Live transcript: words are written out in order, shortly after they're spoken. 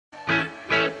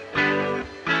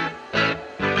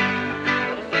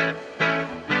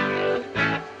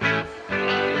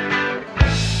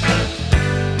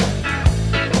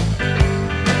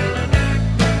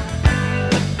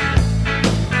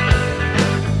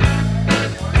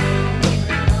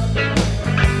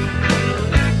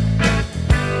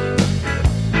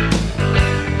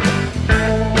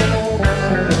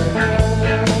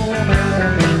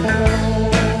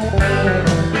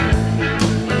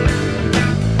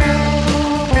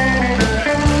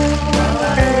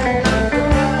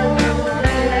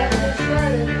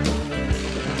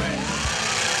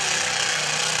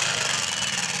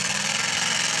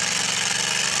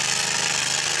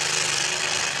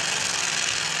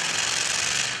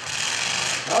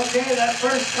Okay, that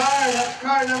first car, that's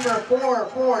car number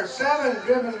 447,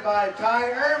 driven by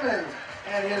Ty Ehrman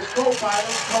and his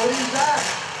co-pilot, Cody Zach.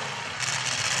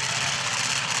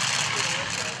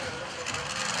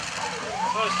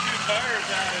 Those two tires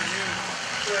out of here.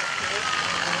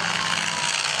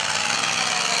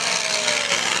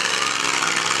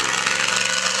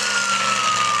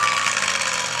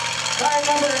 Car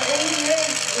number 88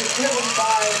 is driven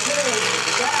by Cody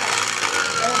Zach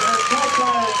and her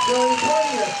co-pilot, Joey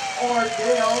Porteous, or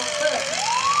Dale Frick.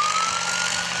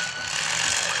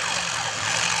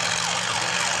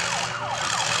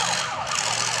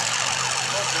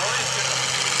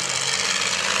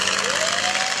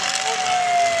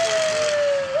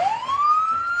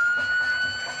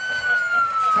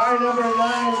 Car number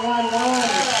 911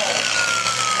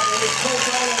 and his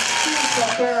co-pilot Steve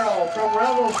Farrell from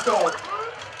Revelstoke.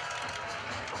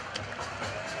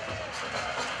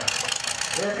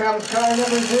 Here comes car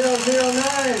number 009.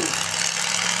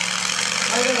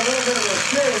 I got a little bit of a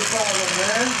steering problem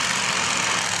there.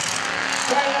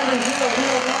 Car number 009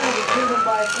 is driven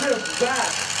by Chris Zack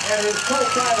and his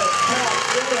co-pilot Pat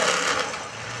Williams.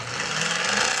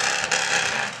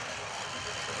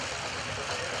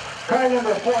 Car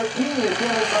number 14 is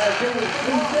driven by Jimmy.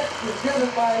 36 is driven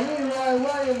by Leroy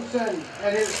Williamson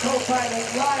and his co-pilot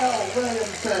Lyle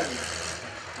Williamson.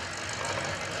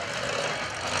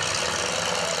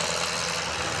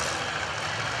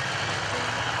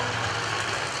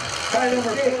 Car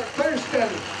number 8, Thurston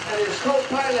and his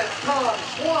co-pilot Tom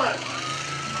Swan.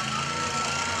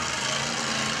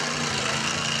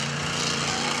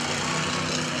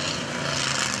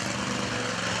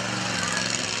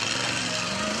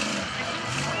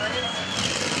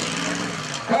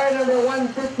 Car number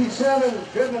 157,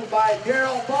 driven by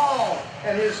Darrell Ball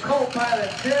and his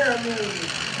co-pilot Jeremy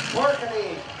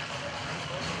Morkany.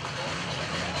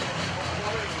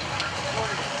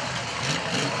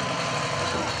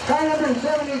 Car number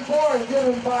 74 is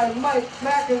driven by Mike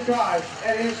McIntosh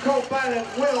and his co-pilot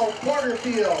Will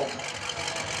Porterfield.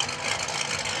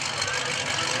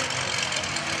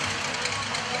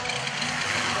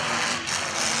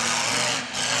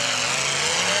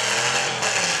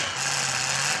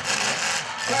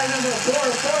 Car number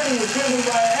 440 is driven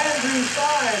by Andrew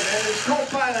Stein and his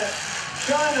co-pilot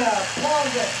Shauna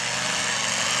Plunkett.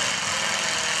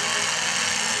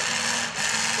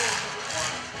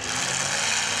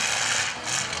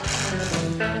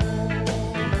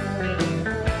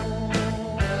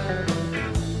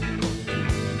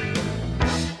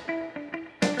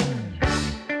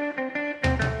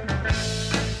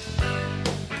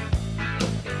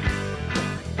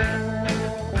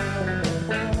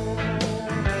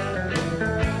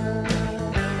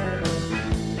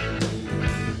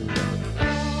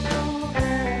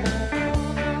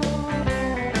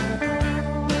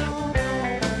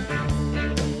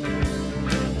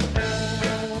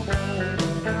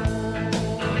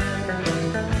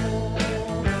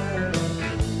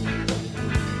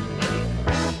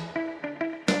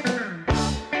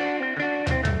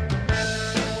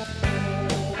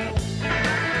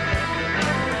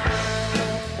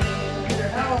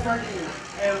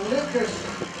 And Lucas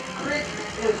Creek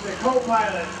is the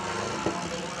co-pilot.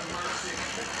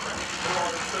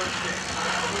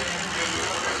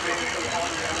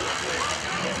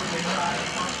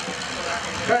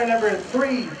 Car number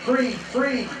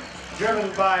 333, driven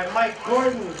by Mike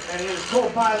Gordon and his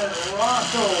co-pilot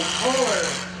Rosso Kohler.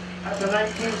 That's a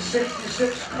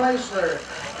 1966 Chrysler,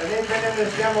 and they've been in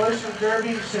this Demolition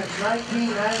Derby since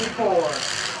 1994.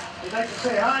 We'd like to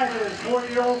say hi to his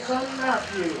 40-year-old son,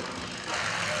 Matthew.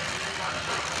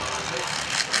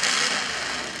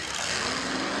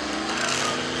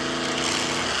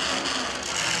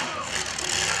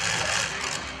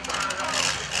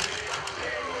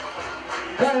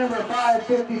 Car number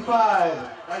 555,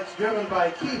 that's driven by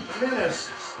Keith Minnis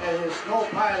and his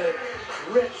co-pilot,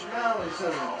 Rich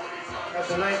Mallinson.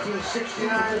 That's a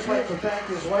 1969. Just like to thank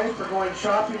his wife for going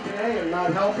shopping today and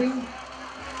not helping.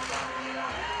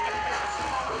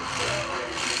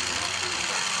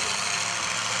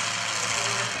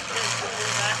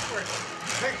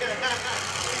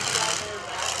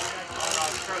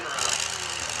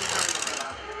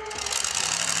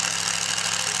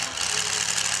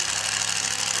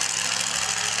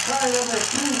 Car number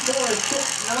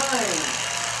 2469.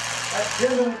 That's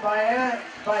driven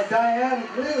by Diane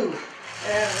Blue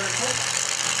and her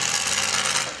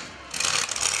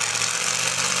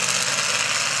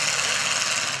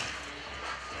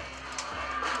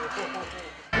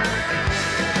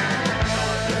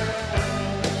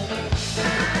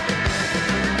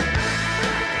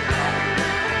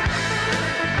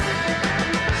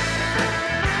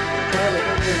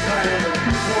is car number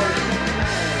 240.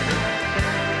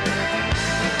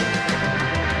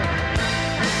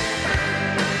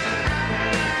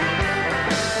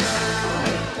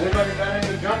 Anybody got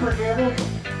any jumper cables?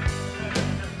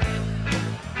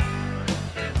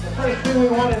 The first thing we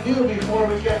want to do before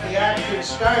we get the action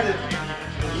started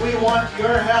is we want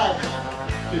your help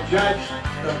to judge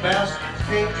the best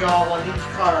paint job on these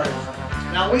cars.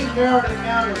 Now we've narrowed it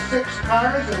down to 6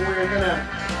 cars, and we're going to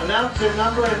announce their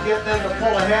number and get them to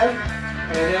pull ahead,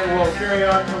 and then we'll carry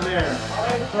on from there. All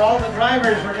right, for all the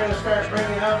drivers, we're going to start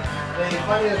bringing up the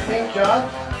funniest paint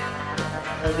jobs,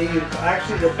 and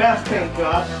actually the best paint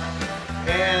jobs,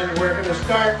 and we're going to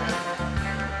start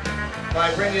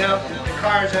by bringing up the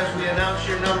cars as we announce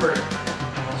your number.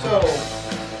 So,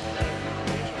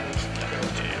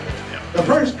 the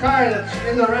first car that's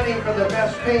in the running for the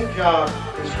best paint job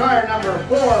is car number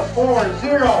 440.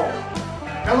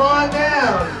 Come on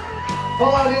down.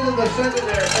 Pull out into the center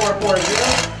there, 440.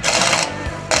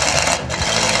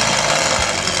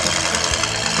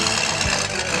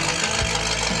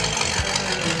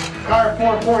 Car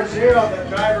 440, the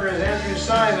driver is Andrew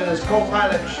Simon, his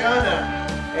co-pilot Shauna,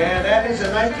 and that is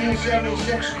a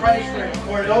 1976 Chrysler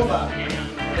Cordova.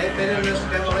 They've been in this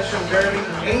Demolition Derby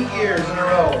 8 years in a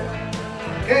row.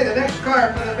 Okay, the next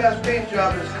car for the best paint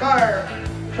job is car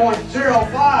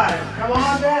 .05. Come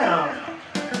on down.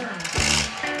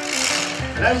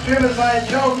 And that's driven by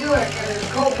Joe Buick and his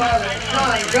co-pilot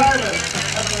Sean Garvin.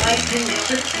 That's a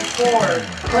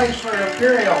 1964 Chrysler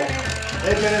Imperial.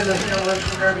 They've been in this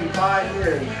Demolition Derby 5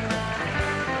 years.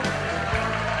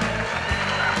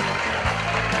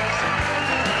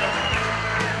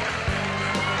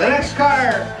 The next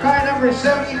car number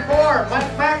 74,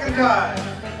 Mike McIntosh.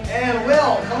 And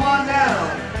Will, come on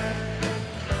down.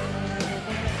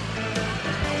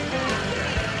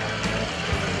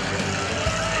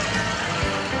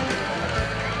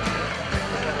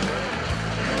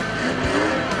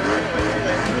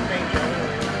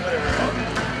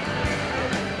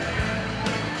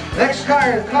 Next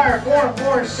car is car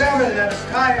 447, that's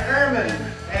Ty Ehrman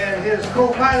and his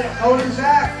co-pilot Cody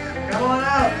Zach. Come on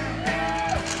out.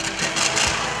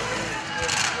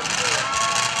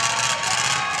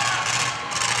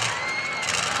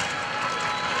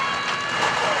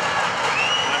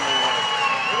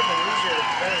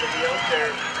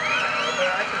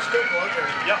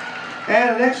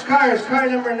 And the next car is car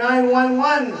number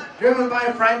 911, driven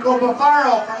by Franco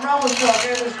Bafaro from Revelstoke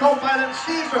and his co-pilot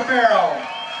Steve Bafaro.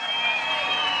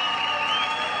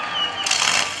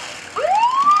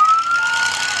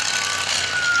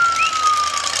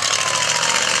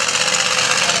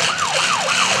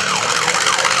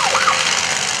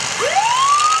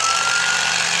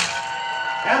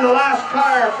 And the last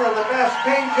car for the best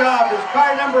paint job is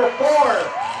car number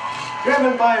 4,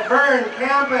 driven by Vern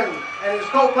Campen and his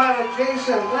co-pilot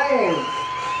Jason Lane.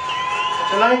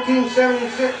 It's a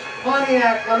 1976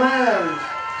 Pontiac Le Mans.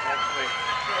 Actually,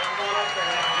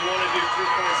 you want to do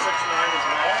 3.69 as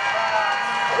well?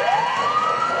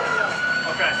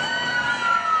 Okay.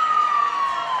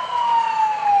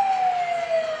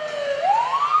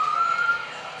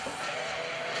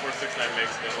 469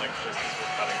 makes it like this as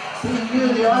we're cutting off.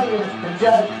 You, the audience, to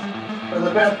judge for the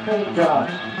best paint job.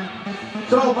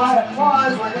 So by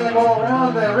applause, we're going to go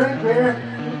around the ring here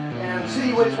and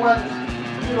see which one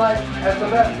you like as the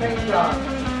best paint job.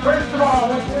 First of all,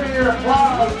 let's hear your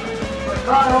applause for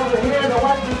car over here, the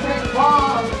one you think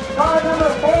long, car number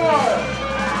 4.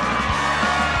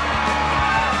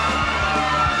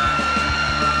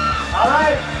 All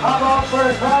right, how about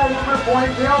for car number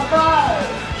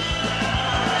 .05?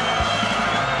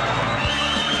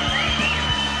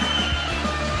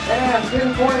 And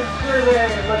pinpoint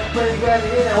survey looks pretty good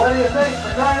here. What do you think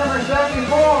for car number 74?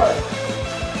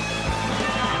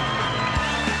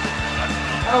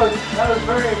 That was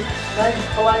very nice,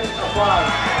 polite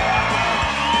applause.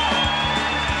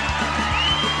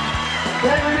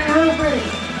 Integrity Roofing.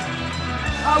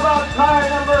 How about car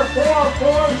number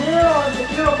 440 and the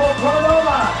beautiful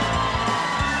Cordova?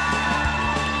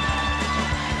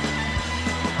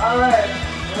 All right,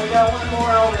 we got one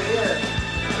more over here.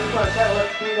 This one's got to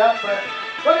look beat up, but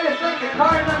what do you think of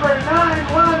car number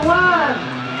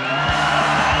 911?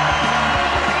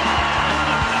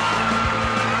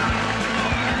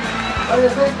 What do you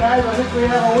think, guys? I think we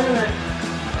have a winner.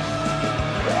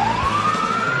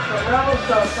 So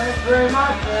Revelstoke, thanks very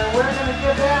much, and we're going to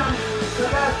get down to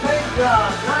that paint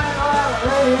job. 911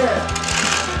 right here.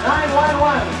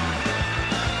 911.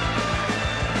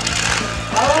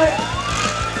 All right.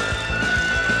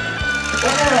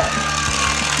 Look at it.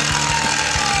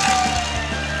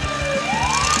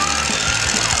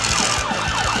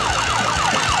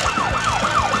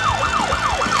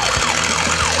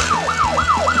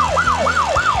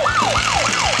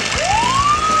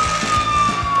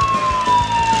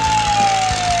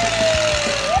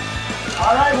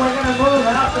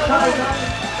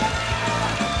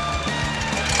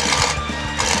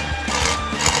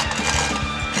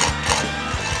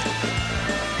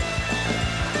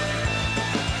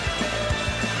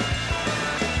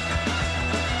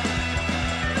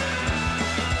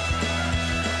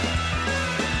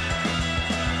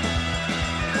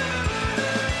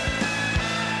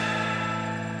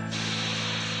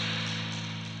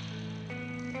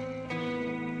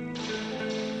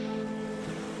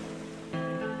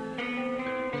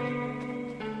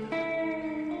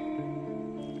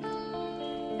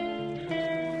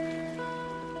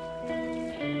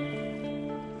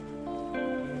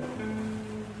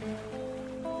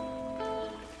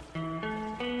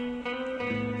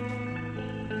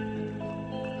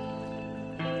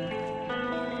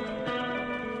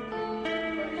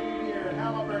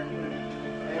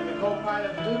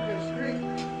 co-pilot Lucas Creek.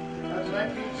 That's a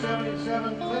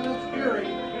 1977 Plymouth Fury.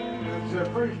 It's their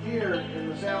first year in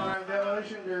the Salmon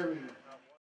Demolition Derby.